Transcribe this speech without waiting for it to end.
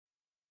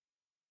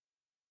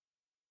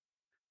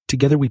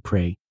Together we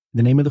pray, in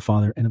the name of the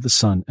Father, and of the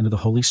Son, and of the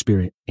Holy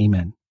Spirit.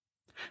 Amen.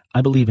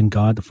 I believe in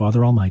God, the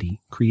Father Almighty,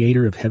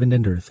 creator of heaven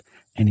and earth,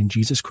 and in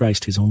Jesus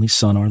Christ, his only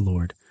Son, our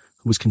Lord,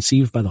 who was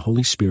conceived by the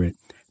Holy Spirit,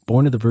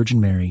 born of the Virgin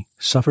Mary,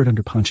 suffered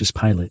under Pontius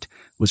Pilate,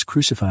 was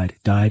crucified,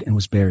 died, and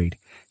was buried.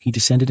 He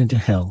descended into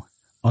hell.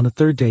 On the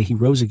third day he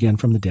rose again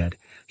from the dead.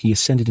 He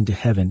ascended into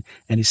heaven,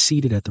 and is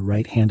seated at the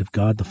right hand of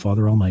God, the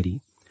Father Almighty.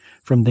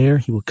 From there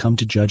he will come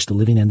to judge the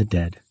living and the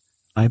dead.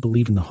 I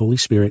believe in the Holy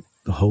Spirit,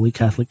 the Holy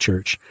Catholic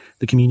Church,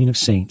 the communion of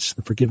saints,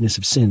 the forgiveness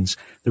of sins,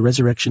 the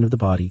resurrection of the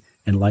body,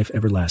 and life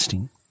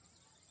everlasting.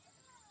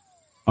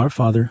 Our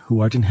Father,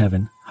 who art in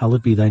heaven,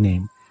 hallowed be thy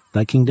name.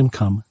 Thy kingdom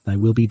come, thy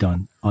will be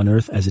done, on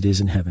earth as it is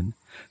in heaven.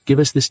 Give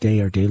us this day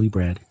our daily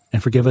bread,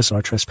 and forgive us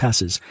our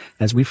trespasses,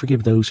 as we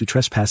forgive those who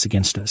trespass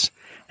against us.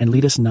 And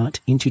lead us not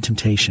into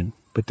temptation,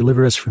 but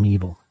deliver us from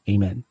evil.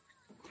 Amen.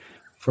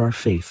 For our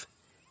faith.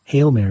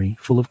 Hail Mary,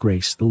 full of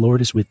grace, the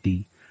Lord is with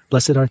thee.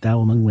 Blessed art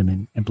thou among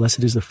women, and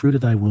blessed is the fruit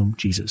of thy womb,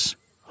 Jesus.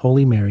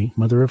 Holy Mary,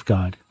 Mother of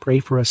God,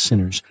 pray for us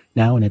sinners,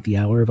 now and at the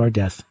hour of our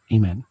death.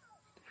 Amen.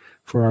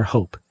 For our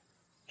hope.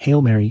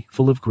 Hail Mary,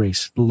 full of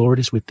grace, the Lord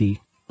is with thee.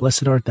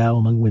 Blessed art thou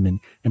among women,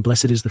 and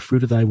blessed is the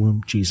fruit of thy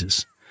womb,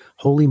 Jesus.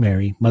 Holy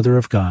Mary, Mother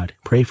of God,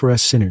 pray for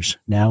us sinners,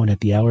 now and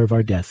at the hour of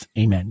our death.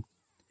 Amen.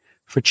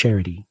 For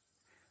charity.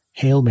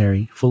 Hail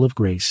Mary, full of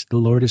grace, the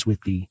Lord is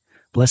with thee.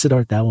 Blessed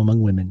art thou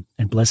among women,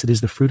 and blessed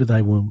is the fruit of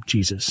thy womb,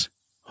 Jesus.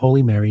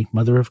 Holy Mary,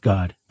 Mother of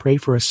God, pray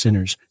for us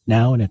sinners,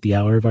 now and at the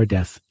hour of our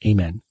death.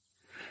 Amen.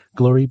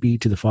 Glory be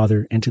to the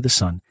Father, and to the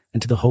Son,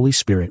 and to the Holy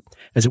Spirit,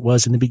 as it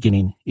was in the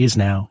beginning, is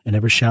now, and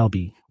ever shall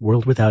be,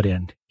 world without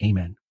end.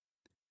 Amen.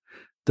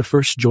 The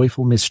first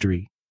joyful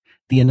mystery,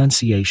 the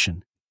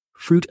Annunciation.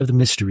 Fruit of the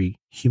mystery,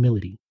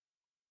 humility.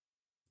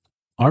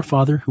 Our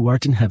Father, who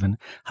art in heaven,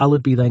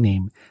 hallowed be thy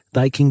name.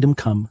 Thy kingdom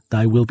come,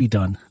 thy will be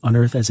done, on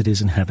earth as it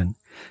is in heaven.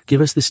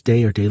 Give us this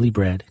day our daily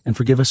bread, and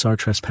forgive us our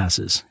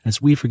trespasses,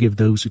 as we forgive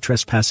those who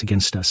trespass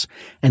against us.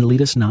 And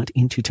lead us not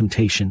into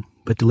temptation,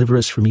 but deliver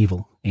us from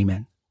evil.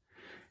 Amen.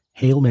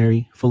 Hail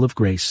Mary, full of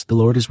grace, the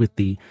Lord is with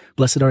thee.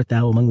 Blessed art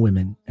thou among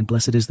women, and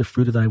blessed is the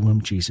fruit of thy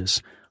womb,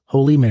 Jesus.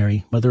 Holy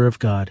Mary, Mother of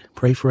God,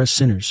 pray for us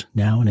sinners,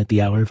 now and at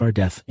the hour of our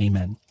death.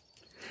 Amen.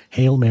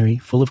 Hail Mary,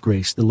 full of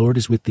grace, the Lord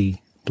is with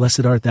thee.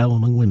 Blessed art thou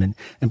among women,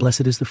 and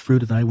blessed is the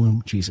fruit of thy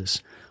womb,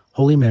 Jesus.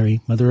 Holy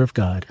Mary, Mother of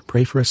God,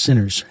 pray for us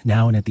sinners,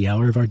 now and at the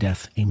hour of our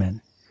death.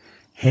 Amen.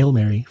 Hail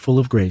Mary, full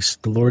of grace,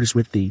 the Lord is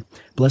with thee.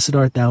 Blessed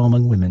art thou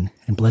among women,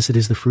 and blessed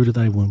is the fruit of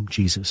thy womb,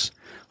 Jesus.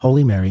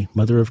 Holy Mary,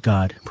 Mother of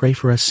God, pray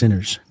for us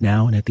sinners,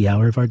 now and at the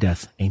hour of our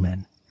death.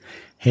 Amen.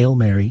 Hail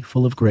Mary,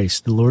 full of grace,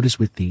 the Lord is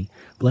with thee.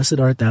 Blessed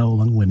art thou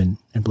among women,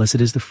 and blessed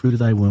is the fruit of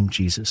thy womb,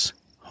 Jesus.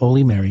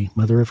 Holy Mary,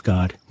 Mother of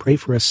God, pray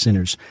for us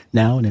sinners,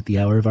 now and at the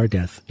hour of our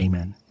death.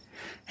 Amen.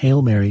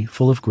 Hail Mary,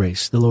 full of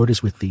grace, the Lord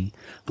is with thee.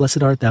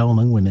 Blessed art thou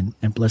among women,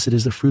 and blessed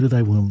is the fruit of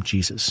thy womb,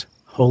 Jesus.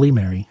 Holy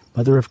Mary,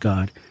 Mother of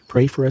God,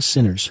 pray for us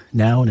sinners,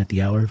 now and at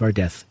the hour of our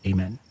death.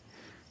 Amen.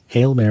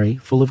 Hail Mary,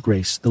 full of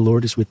grace, the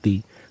Lord is with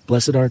thee.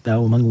 Blessed art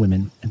thou among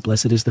women, and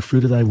blessed is the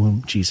fruit of thy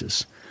womb,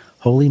 Jesus.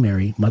 Holy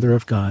Mary, Mother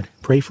of God,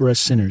 pray for us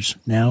sinners,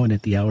 now and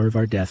at the hour of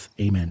our death.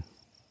 Amen.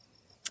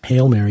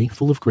 Hail Mary,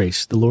 full of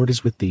grace, the Lord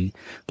is with thee.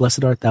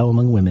 Blessed art thou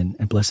among women,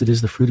 and blessed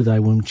is the fruit of thy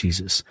womb,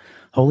 Jesus.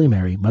 Holy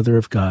Mary, Mother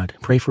of God,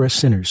 pray for us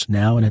sinners,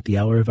 now and at the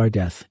hour of our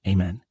death.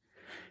 Amen.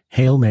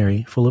 Hail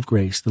Mary, full of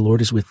grace, the Lord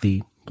is with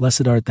thee.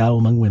 Blessed art thou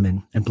among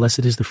women, and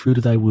blessed is the fruit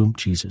of thy womb,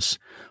 Jesus.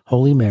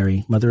 Holy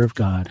Mary, Mother of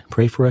God,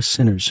 pray for us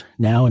sinners,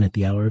 now and at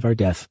the hour of our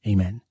death.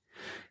 Amen.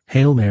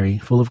 Hail Mary,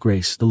 full of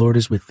grace, the Lord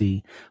is with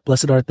thee.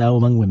 Blessed art thou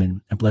among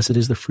women, and blessed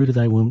is the fruit of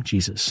thy womb,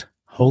 Jesus.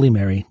 Holy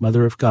Mary,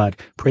 Mother of God,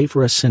 pray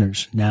for us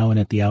sinners, now and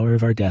at the hour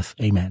of our death.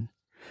 Amen.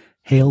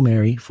 Hail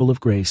Mary, full of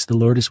grace, the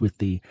Lord is with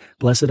thee.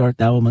 Blessed art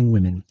thou among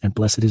women, and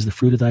blessed is the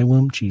fruit of thy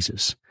womb,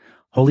 Jesus.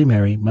 Holy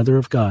Mary, Mother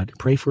of God,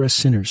 pray for us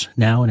sinners,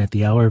 now and at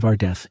the hour of our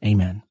death.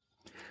 Amen.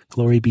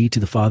 Glory be to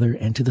the Father,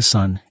 and to the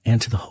Son,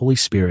 and to the Holy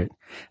Spirit,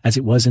 as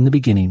it was in the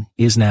beginning,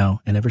 is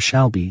now, and ever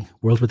shall be,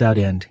 world without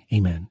end.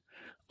 Amen.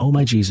 O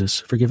my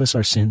Jesus, forgive us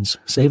our sins,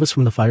 save us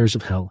from the fires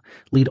of hell,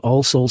 lead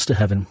all souls to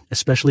heaven,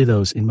 especially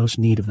those in most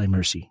need of thy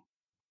mercy.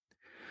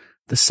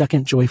 The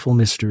second joyful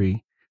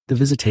mystery, the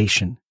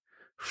Visitation.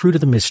 Fruit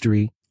of the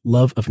mystery,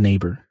 love of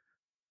neighbor.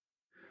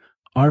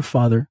 Our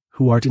Father,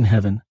 who art in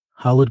heaven,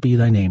 hallowed be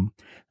thy name.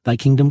 Thy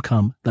kingdom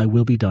come, thy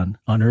will be done,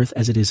 on earth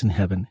as it is in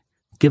heaven.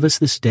 Give us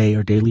this day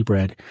our daily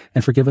bread,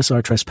 and forgive us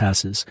our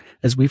trespasses,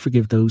 as we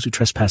forgive those who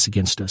trespass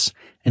against us.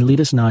 And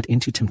lead us not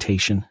into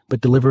temptation, but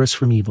deliver us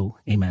from evil.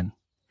 Amen.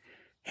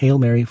 Hail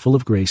Mary, full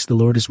of grace, the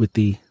Lord is with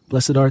thee.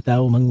 Blessed art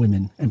thou among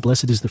women, and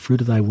blessed is the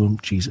fruit of thy womb,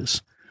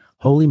 Jesus.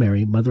 Holy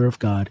Mary, Mother of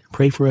God,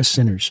 pray for us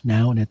sinners,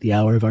 now and at the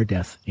hour of our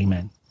death.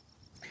 Amen.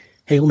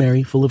 Hail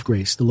Mary, full of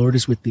grace, the Lord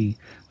is with thee.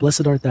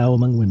 Blessed art thou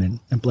among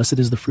women, and blessed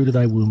is the fruit of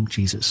thy womb,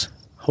 Jesus.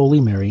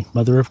 Holy Mary,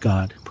 Mother of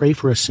God, pray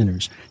for us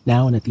sinners,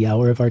 now and at the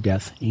hour of our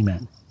death.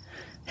 Amen.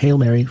 Hail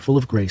Mary, full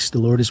of grace, the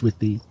Lord is with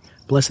thee.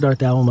 Blessed art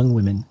thou among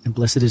women, and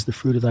blessed is the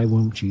fruit of thy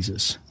womb,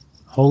 Jesus.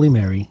 Holy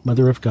Mary,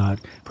 Mother of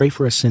God, pray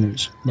for us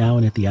sinners, now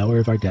and at the hour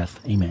of our death.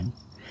 Amen.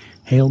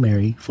 Hail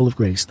Mary, full of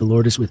grace, the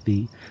Lord is with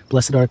thee.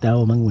 Blessed art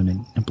thou among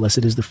women, and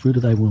blessed is the fruit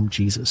of thy womb,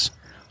 Jesus.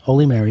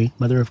 Holy Mary,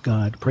 Mother of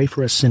God, pray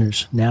for us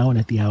sinners, now and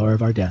at the hour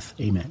of our death.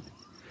 Amen.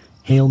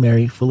 Hail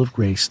Mary, full of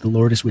grace, the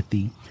Lord is with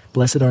thee.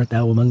 Blessed art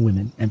thou among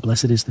women, and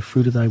blessed is the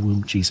fruit of thy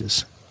womb,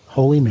 Jesus.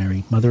 Holy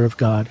Mary, Mother of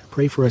God,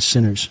 pray for us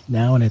sinners,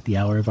 now and at the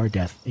hour of our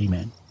death.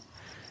 Amen.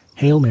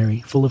 Hail Mary,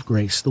 full of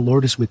grace, the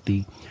Lord is with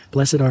thee.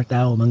 Blessed art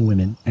thou among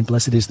women, and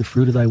blessed is the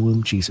fruit of thy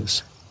womb,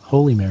 Jesus.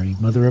 Holy Mary,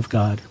 Mother of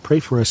God,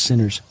 pray for us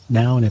sinners,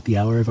 now and at the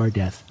hour of our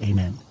death.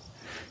 Amen.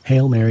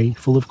 Hail Mary,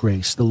 full of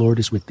grace, the Lord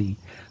is with thee.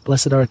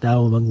 Blessed art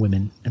thou among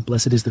women, and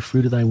blessed is the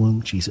fruit of thy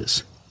womb,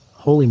 Jesus.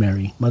 Holy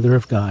Mary, Mother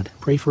of God,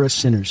 pray for us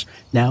sinners,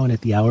 now and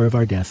at the hour of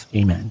our death.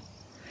 Amen.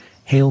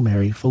 Hail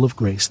Mary, full of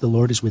grace, the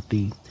Lord is with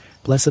thee.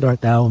 Blessed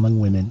art thou among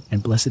women,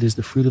 and blessed is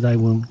the fruit of thy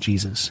womb,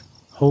 Jesus.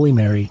 Holy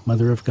Mary,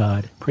 Mother of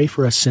God, pray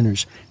for us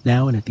sinners,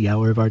 now and at the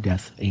hour of our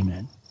death.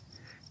 Amen.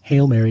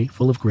 Hail Mary,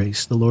 full of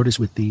grace, the Lord is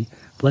with thee.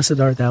 Blessed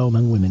art thou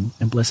among women,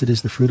 and blessed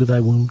is the fruit of thy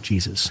womb,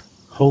 Jesus.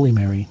 Holy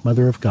Mary,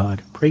 Mother of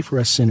God, pray for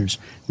us sinners,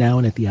 now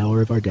and at the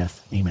hour of our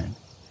death. Amen.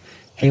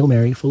 Hail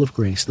Mary, full of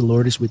grace, the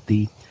Lord is with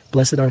thee.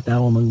 Blessed art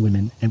thou among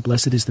women, and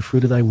blessed is the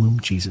fruit of thy womb,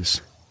 Jesus.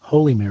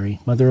 Holy Mary,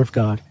 Mother of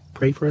God,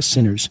 pray for us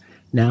sinners,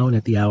 now and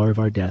at the hour of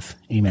our death.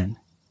 Amen.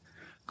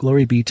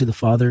 Glory be to the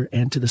Father,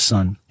 and to the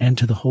Son, and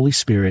to the Holy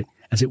Spirit,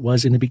 as it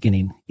was in the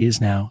beginning,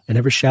 is now, and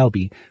ever shall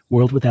be,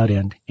 world without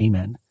end.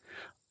 Amen.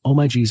 O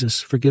my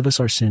Jesus, forgive us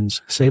our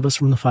sins, save us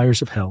from the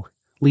fires of hell,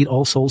 lead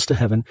all souls to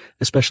heaven,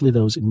 especially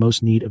those in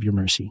most need of your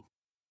mercy.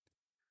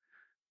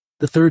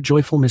 The third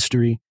joyful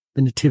mystery,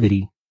 the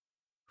Nativity.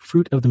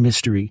 Fruit of the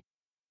mystery,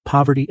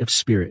 poverty of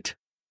spirit.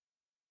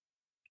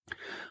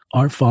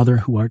 Our Father,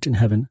 who art in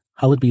heaven,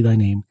 hallowed be thy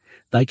name.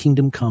 Thy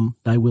kingdom come,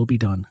 thy will be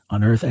done,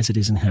 on earth as it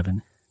is in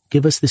heaven.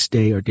 Give us this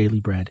day our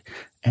daily bread,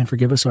 and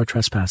forgive us our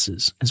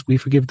trespasses, as we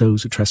forgive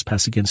those who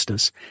trespass against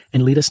us.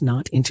 And lead us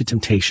not into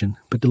temptation,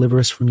 but deliver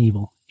us from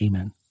evil.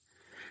 Amen.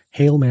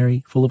 Hail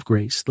Mary, full of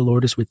grace, the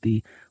Lord is with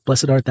thee.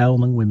 Blessed art thou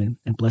among women,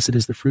 and blessed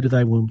is the fruit of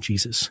thy womb,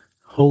 Jesus.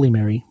 Holy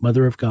Mary,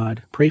 Mother of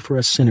God, pray for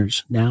us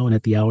sinners, now and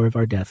at the hour of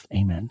our death.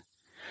 Amen.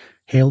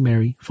 Hail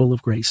Mary, full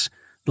of grace,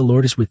 the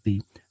Lord is with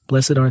thee.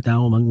 Blessed art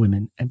thou among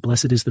women, and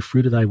blessed is the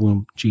fruit of thy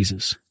womb,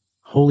 Jesus.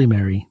 Holy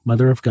Mary,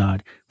 Mother of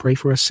God, pray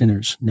for us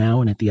sinners, now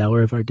and at the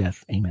hour of our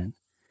death. Amen.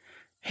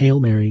 Hail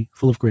Mary,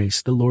 full of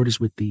grace, the Lord is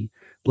with thee.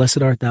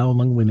 Blessed art thou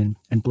among women,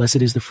 and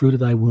blessed is the fruit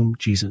of thy womb,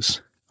 Jesus.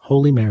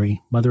 Holy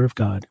Mary, Mother of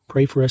God,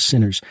 pray for us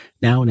sinners,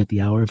 now and at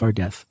the hour of our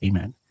death.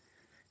 Amen.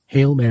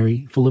 Hail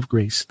Mary, full of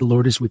grace, the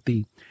Lord is with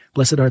thee.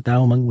 Blessed art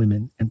thou among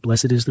women, and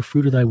blessed is the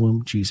fruit of thy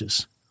womb,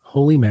 Jesus.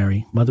 Holy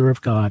Mary, Mother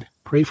of God,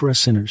 pray for us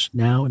sinners,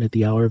 now and at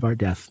the hour of our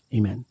death.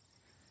 Amen.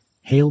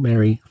 Hail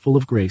Mary, full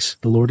of grace,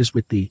 the Lord is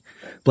with thee.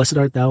 Blessed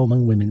art thou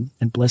among women,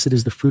 and blessed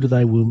is the fruit of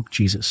thy womb,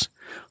 Jesus.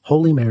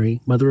 Holy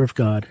Mary, Mother of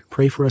God,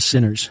 pray for us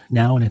sinners,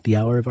 now and at the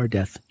hour of our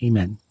death.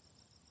 Amen.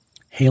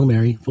 Hail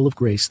Mary, full of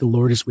grace, the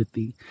Lord is with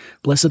thee.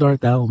 Blessed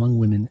art thou among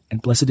women,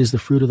 and blessed is the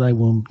fruit of thy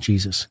womb,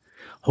 Jesus.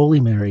 Holy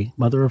Mary,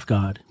 Mother of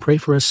God, pray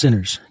for us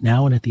sinners,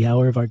 now and at the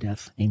hour of our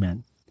death.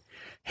 Amen.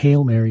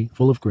 Hail Mary,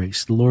 full of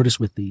grace, the Lord is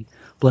with thee.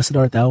 Blessed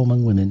art thou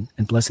among women,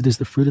 and blessed is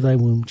the fruit of thy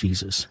womb,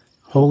 Jesus.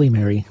 Holy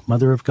Mary,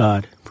 Mother of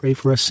God, pray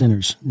for us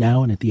sinners,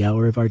 now and at the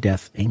hour of our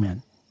death.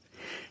 Amen.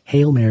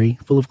 Hail Mary,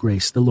 full of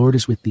grace, the Lord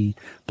is with thee.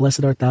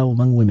 Blessed art thou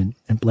among women,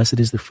 and blessed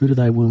is the fruit of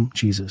thy womb,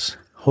 Jesus.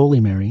 Holy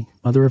Mary,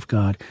 Mother of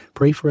God,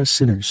 pray for us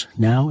sinners,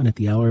 now and at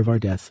the hour of our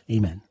death.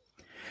 Amen.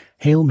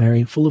 Hail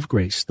Mary, full of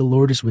grace, the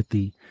Lord is with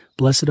thee.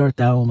 Blessed art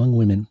thou among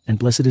women, and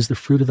blessed is the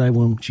fruit of thy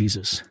womb,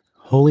 Jesus.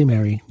 Holy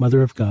Mary,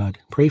 Mother of God,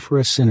 pray for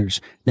us sinners,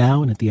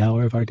 now and at the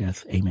hour of our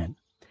death. Amen.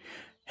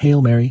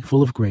 Hail Mary,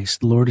 full of grace,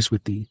 the Lord is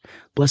with thee.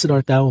 Blessed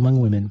art thou among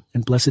women,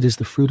 and blessed is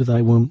the fruit of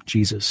thy womb,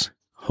 Jesus.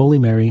 Holy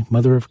Mary,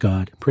 Mother of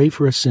God, pray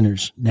for us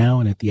sinners,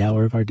 now and at the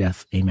hour of our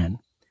death. Amen.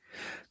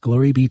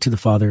 Glory be to the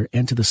Father,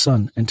 and to the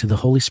Son, and to the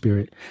Holy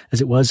Spirit,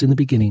 as it was in the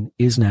beginning,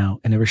 is now,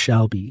 and ever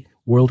shall be,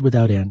 world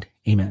without end.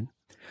 Amen.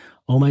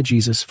 O my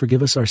Jesus,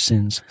 forgive us our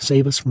sins,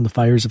 save us from the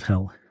fires of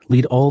hell,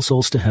 lead all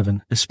souls to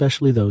heaven,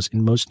 especially those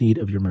in most need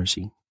of your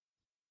mercy.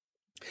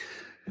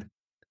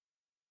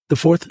 The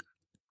fourth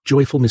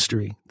joyful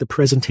mystery, the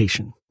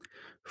Presentation.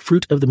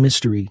 Fruit of the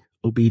mystery,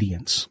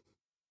 obedience.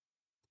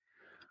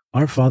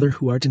 Our Father,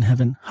 who art in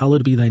heaven,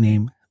 hallowed be thy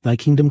name. Thy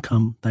kingdom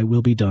come, thy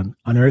will be done,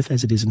 on earth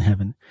as it is in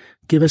heaven.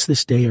 Give us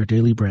this day our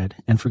daily bread,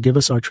 and forgive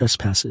us our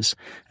trespasses,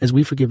 as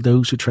we forgive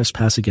those who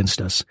trespass against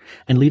us.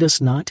 And lead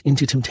us not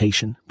into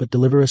temptation, but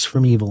deliver us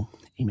from evil.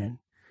 Amen.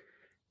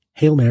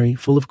 Hail Mary,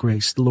 full of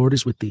grace, the Lord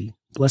is with thee.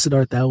 Blessed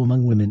art thou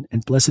among women,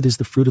 and blessed is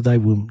the fruit of thy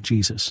womb,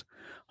 Jesus.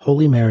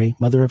 Holy Mary,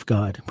 Mother of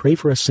God, pray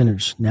for us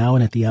sinners, now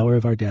and at the hour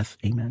of our death.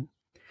 Amen.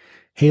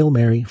 Hail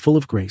Mary, full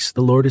of grace,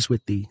 the Lord is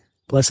with thee.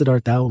 Blessed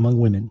art thou among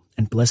women,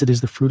 and blessed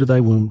is the fruit of thy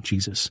womb,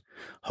 Jesus.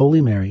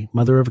 Holy Mary,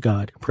 Mother of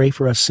God, pray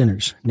for us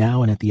sinners,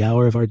 now and at the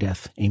hour of our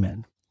death.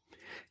 Amen.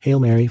 Hail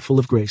Mary, full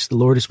of grace, the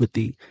Lord is with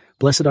thee.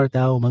 Blessed art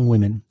thou among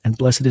women, and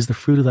blessed is the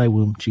fruit of thy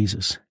womb,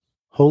 Jesus.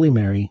 Holy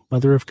Mary,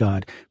 Mother of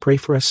God, pray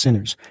for us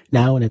sinners,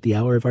 now and at the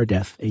hour of our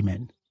death.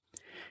 Amen.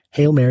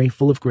 Hail Mary,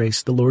 full of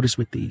grace, the Lord is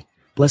with thee.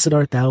 Blessed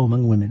art thou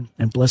among women,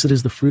 and blessed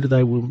is the fruit of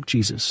thy womb,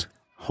 Jesus.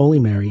 Holy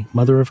Mary,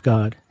 Mother of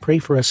God, pray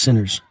for us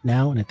sinners,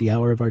 now and at the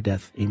hour of our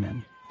death.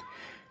 Amen.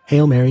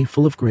 Hail Mary,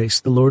 full of grace,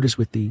 the Lord is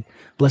with thee.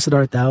 Blessed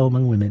art thou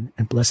among women,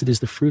 and blessed is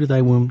the fruit of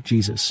thy womb,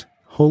 Jesus.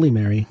 Holy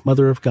Mary,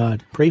 Mother of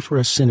God, pray for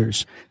us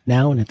sinners,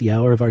 now and at the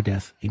hour of our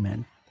death.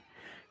 Amen.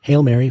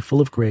 Hail Mary,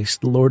 full of grace,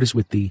 the Lord is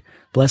with thee.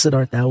 Blessed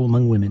art thou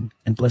among women,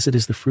 and blessed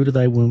is the fruit of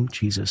thy womb,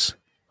 Jesus.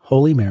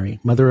 Holy Mary,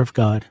 Mother of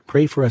God,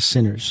 pray for us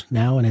sinners,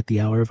 now and at the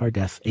hour of our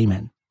death.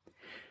 Amen.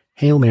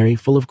 Hail Mary,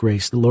 full of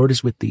grace, the Lord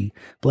is with thee.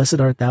 Blessed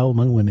art thou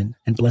among women,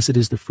 and blessed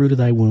is the fruit of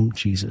thy womb,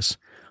 Jesus.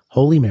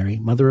 Holy Mary,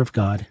 Mother of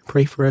God,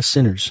 pray for us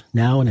sinners,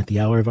 now and at the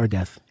hour of our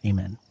death.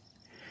 Amen.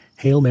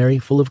 Hail Mary,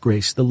 full of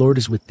grace, the Lord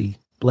is with thee.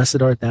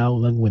 Blessed art thou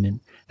among women,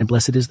 and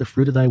blessed is the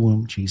fruit of thy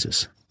womb,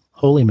 Jesus.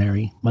 Holy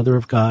Mary, Mother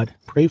of God,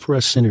 pray for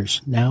us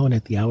sinners, now and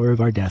at the hour of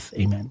our death.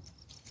 Amen.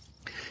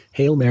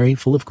 Hail Mary,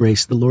 full of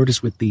grace, the Lord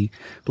is with thee.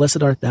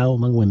 Blessed art thou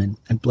among women,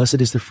 and blessed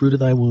is the fruit of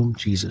thy womb,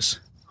 Jesus.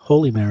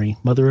 Holy Mary,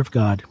 Mother of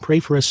God, pray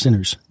for us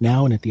sinners,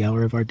 now and at the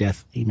hour of our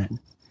death. Amen.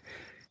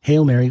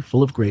 Hail Mary,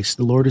 full of grace,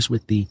 the Lord is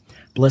with thee.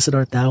 Blessed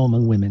art thou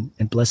among women,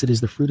 and blessed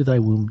is the fruit of thy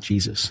womb,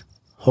 Jesus.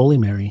 Holy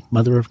Mary,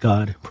 Mother of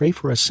God, pray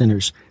for us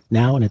sinners,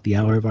 now and at the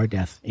hour of our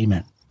death.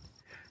 Amen.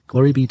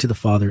 Glory be to the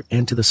Father,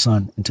 and to the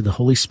Son, and to the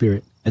Holy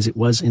Spirit, as it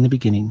was in the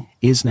beginning,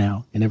 is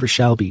now, and ever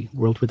shall be,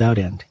 world without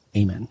end.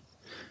 Amen.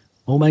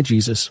 O my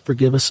Jesus,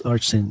 forgive us our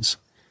sins.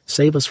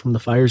 Save us from the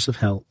fires of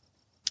hell.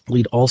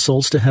 Lead all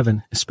souls to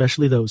heaven,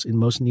 especially those in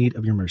most need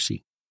of your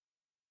mercy.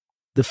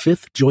 The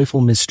fifth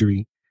joyful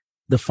mystery,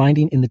 the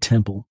finding in the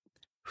temple.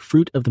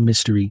 Fruit of the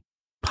mystery,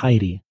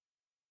 piety.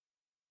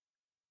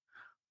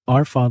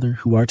 Our Father,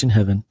 who art in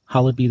heaven,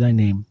 hallowed be thy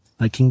name.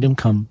 Thy kingdom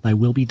come, thy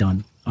will be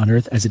done, on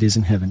earth as it is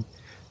in heaven.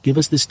 Give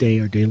us this day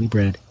our daily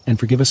bread, and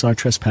forgive us our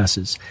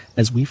trespasses,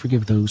 as we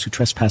forgive those who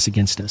trespass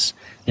against us.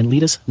 And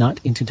lead us not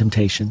into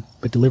temptation,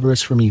 but deliver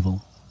us from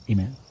evil.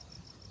 Amen.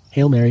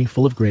 Hail Mary,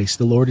 full of grace,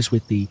 the Lord is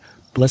with thee.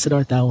 Blessed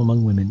art thou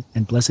among women,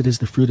 and blessed is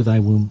the fruit of thy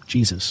womb,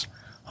 Jesus.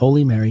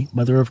 Holy Mary,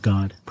 Mother of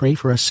God, pray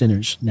for us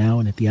sinners, now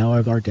and at the hour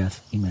of our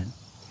death. Amen.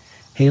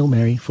 Hail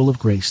Mary, full of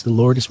grace, the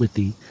Lord is with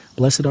thee.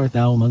 Blessed art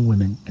thou among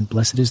women, and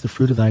blessed is the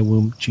fruit of thy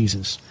womb,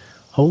 Jesus.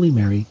 Holy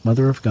Mary,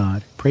 Mother of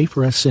God, pray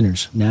for us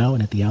sinners, now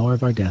and at the hour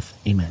of our death.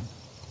 Amen.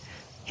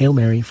 Hail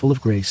Mary, full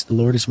of grace, the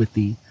Lord is with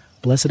thee.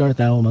 Blessed art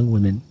thou among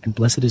women, and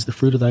blessed is the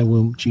fruit of thy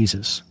womb,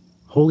 Jesus.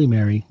 Holy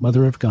Mary,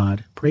 Mother of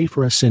God, pray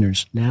for us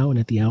sinners, now and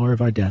at the hour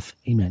of our death.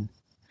 Amen.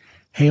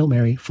 Hail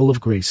Mary, full of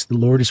grace, the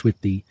Lord is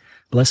with thee.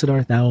 Blessed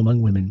art thou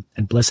among women,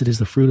 and blessed is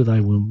the fruit of thy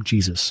womb,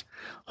 Jesus.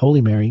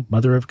 Holy Mary,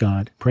 Mother of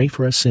God, pray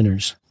for us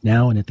sinners,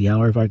 now and at the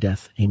hour of our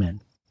death.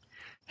 Amen.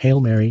 Hail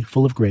Mary,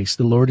 full of grace,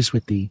 the Lord is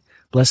with thee.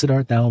 Blessed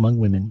art thou among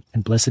women,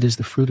 and blessed is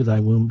the fruit of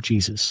thy womb,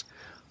 Jesus.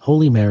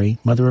 Holy Mary,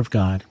 Mother of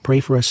God, pray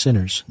for us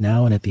sinners,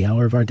 now and at the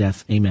hour of our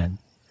death. Amen.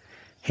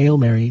 Hail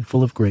Mary,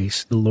 full of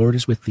grace, the Lord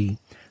is with thee.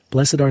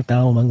 Blessed art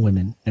thou among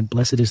women, and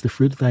blessed is the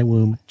fruit of thy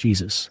womb,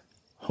 Jesus.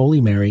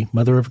 Holy Mary,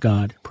 Mother of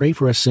God, pray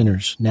for us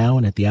sinners, now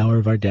and at the hour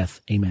of our death.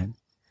 Amen.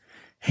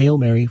 Hail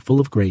Mary, full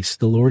of grace,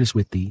 the Lord is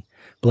with thee.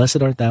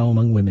 Blessed art thou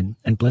among women,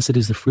 and blessed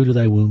is the fruit of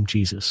thy womb,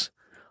 Jesus.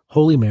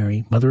 Holy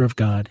Mary, Mother of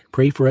God,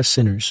 pray for us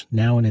sinners,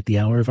 now and at the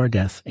hour of our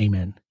death.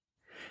 Amen.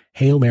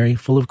 Hail Mary,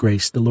 full of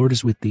grace, the Lord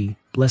is with thee.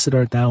 Blessed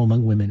art thou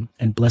among women,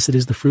 and blessed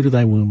is the fruit of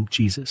thy womb,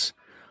 Jesus.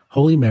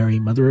 Holy Mary,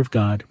 Mother of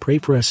God, pray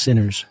for us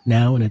sinners,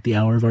 now and at the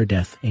hour of our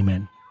death.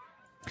 Amen.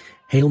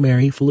 Hail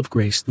Mary, full of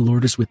grace, the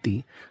Lord is with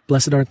thee.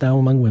 Blessed art thou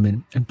among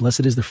women, and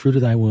blessed is the fruit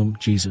of thy womb,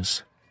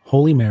 Jesus.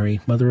 Holy Mary,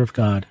 Mother of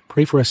God,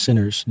 pray for us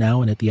sinners,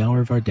 now and at the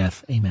hour of our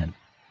death. Amen.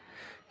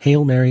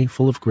 Hail Mary,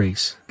 full of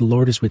grace, the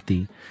Lord is with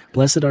thee.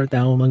 Blessed art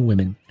thou among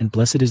women, and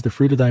blessed is the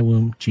fruit of thy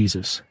womb,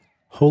 Jesus.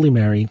 Holy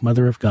Mary,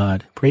 Mother of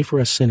God, pray for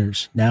us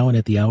sinners, now and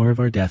at the hour of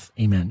our death.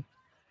 Amen.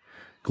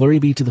 Glory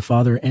be to the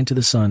Father, and to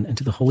the Son, and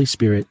to the Holy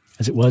Spirit,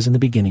 as it was in the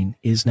beginning,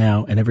 is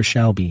now, and ever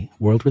shall be,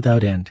 world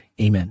without end.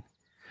 Amen.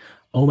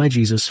 O my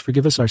Jesus,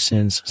 forgive us our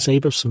sins,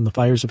 save us from the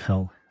fires of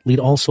hell, lead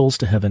all souls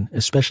to heaven,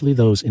 especially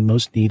those in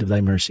most need of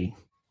thy mercy.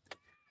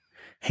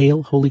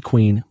 Hail, Holy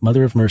Queen,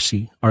 Mother of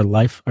Mercy, our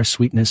life, our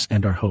sweetness,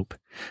 and our hope.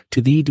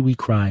 To thee do we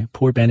cry,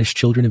 poor banished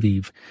children of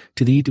Eve.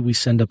 To thee do we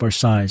send up our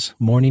sighs,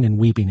 mourning and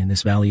weeping in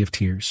this valley of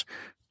tears.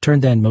 Turn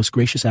then, most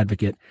gracious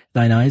Advocate,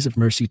 thine eyes of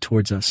mercy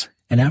towards us,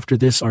 and after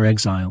this our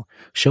exile,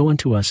 show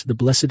unto us the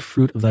blessed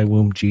fruit of thy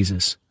womb,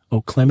 Jesus.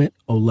 O clement,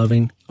 O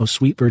loving, O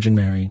sweet Virgin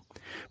Mary,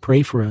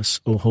 pray for us,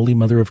 O Holy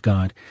Mother of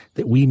God,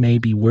 that we may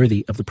be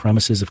worthy of the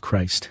promises of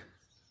Christ.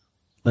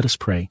 Let us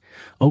pray.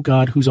 O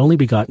God, whose only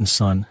begotten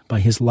Son, by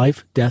his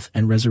life, death,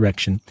 and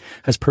resurrection,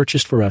 has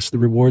purchased for us the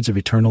rewards of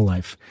eternal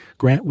life,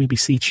 grant, we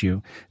beseech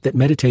you, that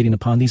meditating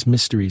upon these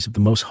mysteries of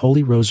the most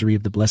holy Rosary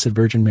of the Blessed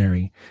Virgin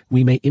Mary,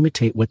 we may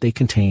imitate what they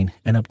contain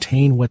and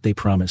obtain what they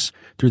promise,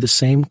 through the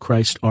same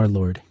Christ our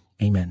Lord.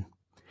 Amen.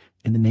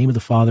 In the name of the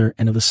Father,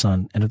 and of the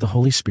Son, and of the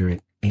Holy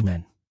Spirit.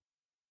 Amen.